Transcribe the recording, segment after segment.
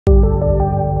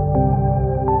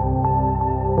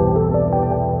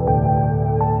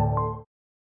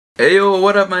Hey yo,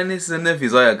 what up my nieces and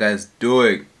nephews, how you guys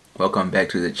doing? Welcome back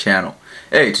to the channel.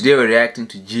 Hey, today we're reacting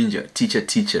to Jinjer,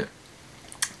 Teacher.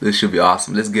 This should be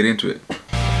awesome. Let's get into it.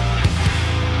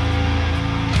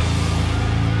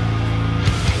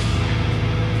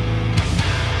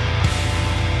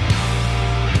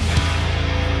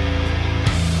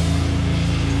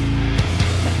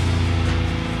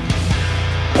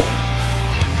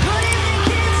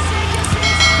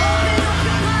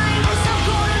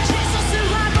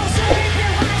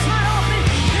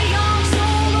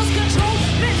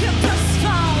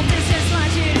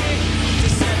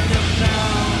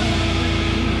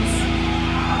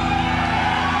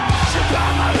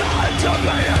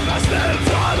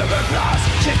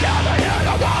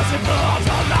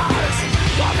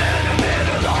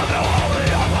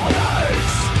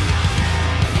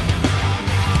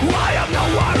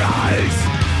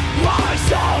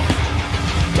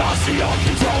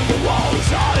 Control the walls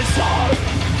I saw.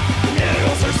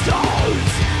 Needles or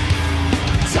stones.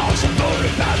 Souls are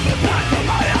moving past the back of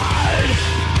my head.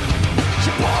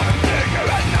 She pulled a finger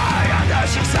at me and then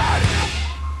she said,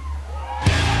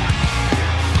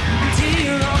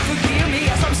 "Dear Lord, forgive me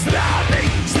as I'm slapping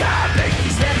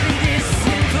this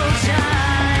sinful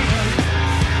child.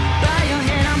 By your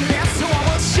hand I'm left, so I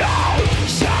will show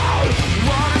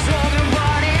what is wrong and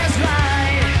what is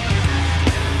right.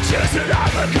 Just to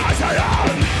life because I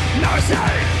am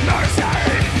merciful.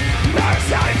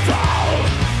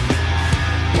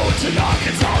 But to knock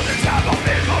it's all the devil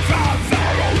in my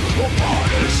Pharaoh will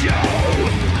punish you."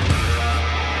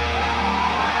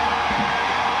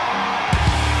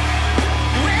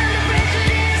 When the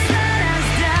prejudice let us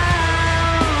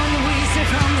down, we sit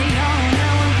from the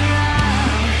unknown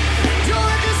ground. Don't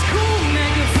let the school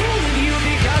make a fool of you,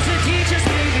 because the teachers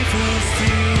may be fools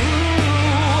too.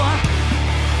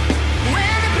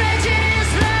 When the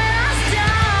prejudice let us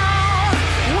down,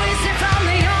 we sit from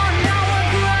the unknown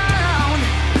ground.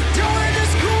 Don't let the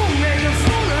school make a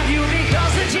fool of you,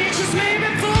 because the teachers may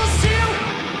be fools too.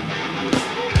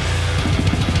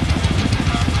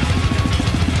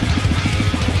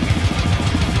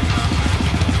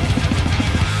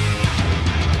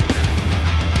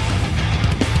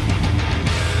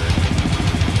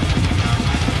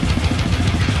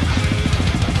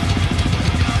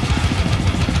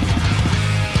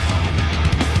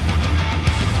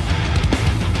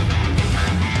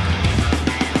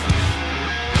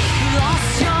 Lost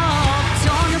jobs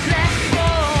on the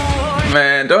blackboard.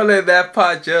 Man, don't let that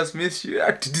part just miss you.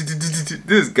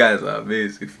 These guys are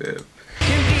amazing, fam.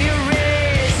 Can be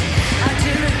erased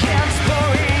until the counts for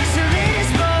easily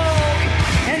spoke,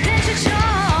 and then she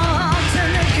jumped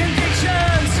and the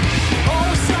convictions. Oh,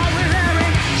 sorry, Larry,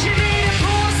 she made a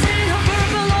pause in her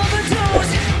verbal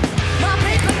overdose. My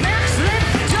paper bag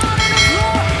slipped down on the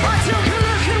floor. I took a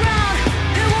look around.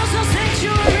 There was no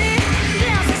sanctuary. The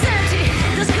house was empty.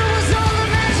 The school was all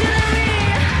imaginary.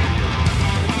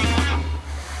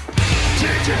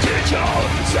 Teacher,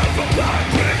 sent from that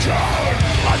picture.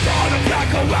 I thought of that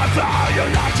however,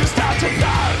 you're not just out to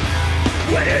bed.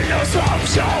 Waiting no self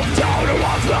down to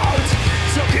our throat.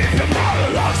 So keep your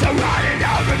monologues are riding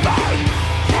out in mine.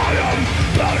 I am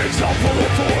an example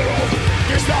of portal.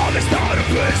 This love is not a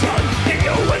prison, and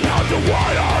you are not the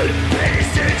one. Please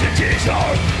teacher,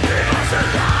 leave us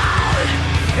alone.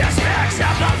 Yes,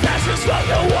 accept the lessons from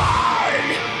the one.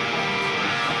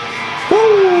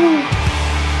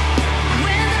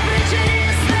 When the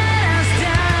prejudice let us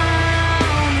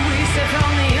down, we sit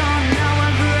from the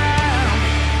unknown ground.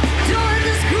 Don't let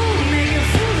the school make a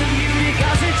fool of you,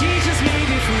 because the teachers may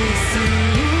be fools too.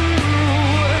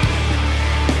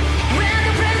 When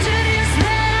the prejudice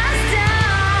let us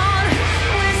down,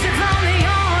 we sit from the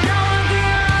unknown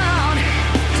ground.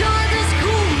 Don't let the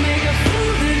school make a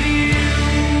fool of you.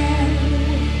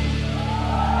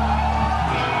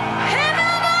 Hey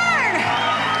Melbourne!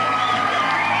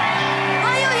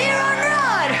 Are you here or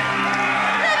not?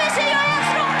 Let me see your hands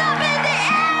thrown up in the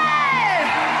air!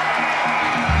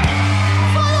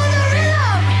 Follow the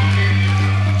rhythm!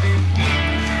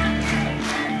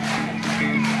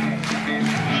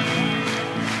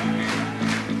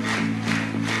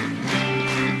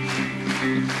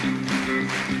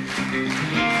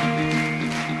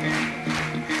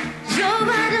 Your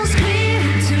battle's clear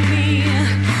to me,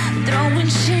 throwing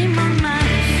shame on my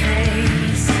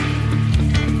face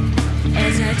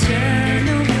as I turn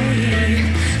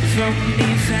away from me,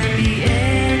 family,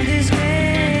 and disgrace.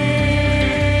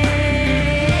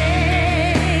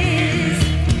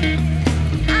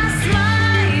 I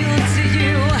smile to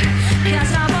you,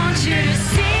 'cause I want you to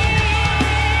see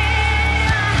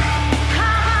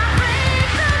how I break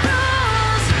the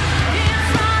rules in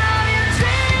front of your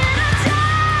Trinity.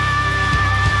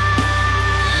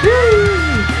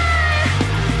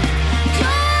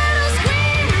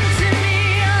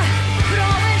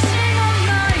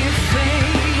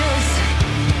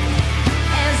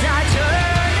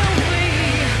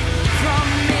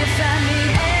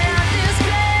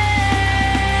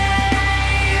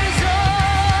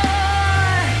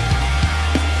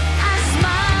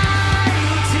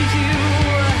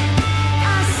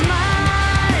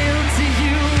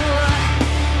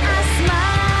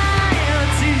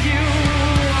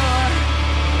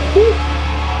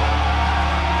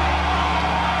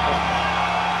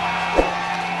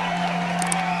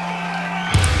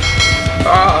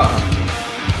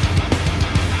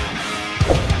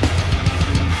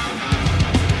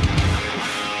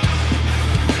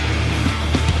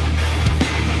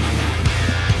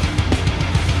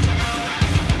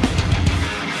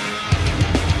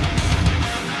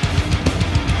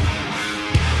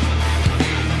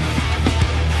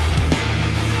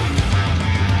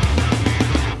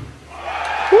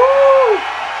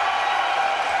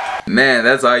 Man,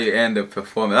 that's how you end the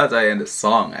performance. That's how you end the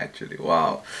song, actually.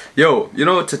 Wow. Yo, you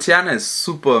know, Tatiana is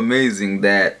super amazing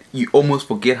that you almost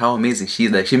forget how amazing she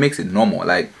is. Like, she makes it normal.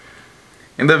 Like,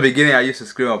 in the beginning, I used to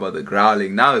scream about the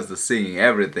growling. Now it's the singing,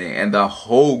 everything. And the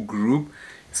whole group,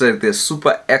 it's like they're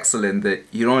super excellent that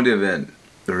you don't even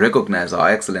recognize how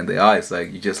excellent they are. It's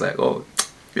like, you're just like, oh,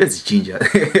 it's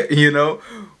Jinjer, you know?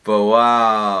 But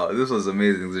wow, this was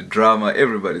amazing. The drama,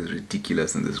 everybody's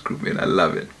ridiculous in this group, man. I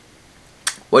love it.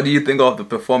 What do you think of the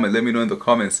performance? Let me know in the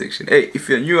comment section. Hey, if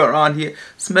you're new around here,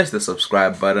 smash the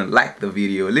subscribe button, like the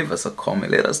video, leave us a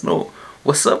comment, let us know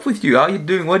what's up with you, how you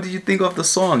doing, what did you think of the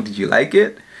song, did you like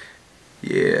it?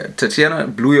 Yeah, Tatiana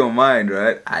blew your mind,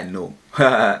 right? I know.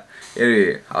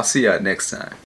 Anyway, I'll see you next time.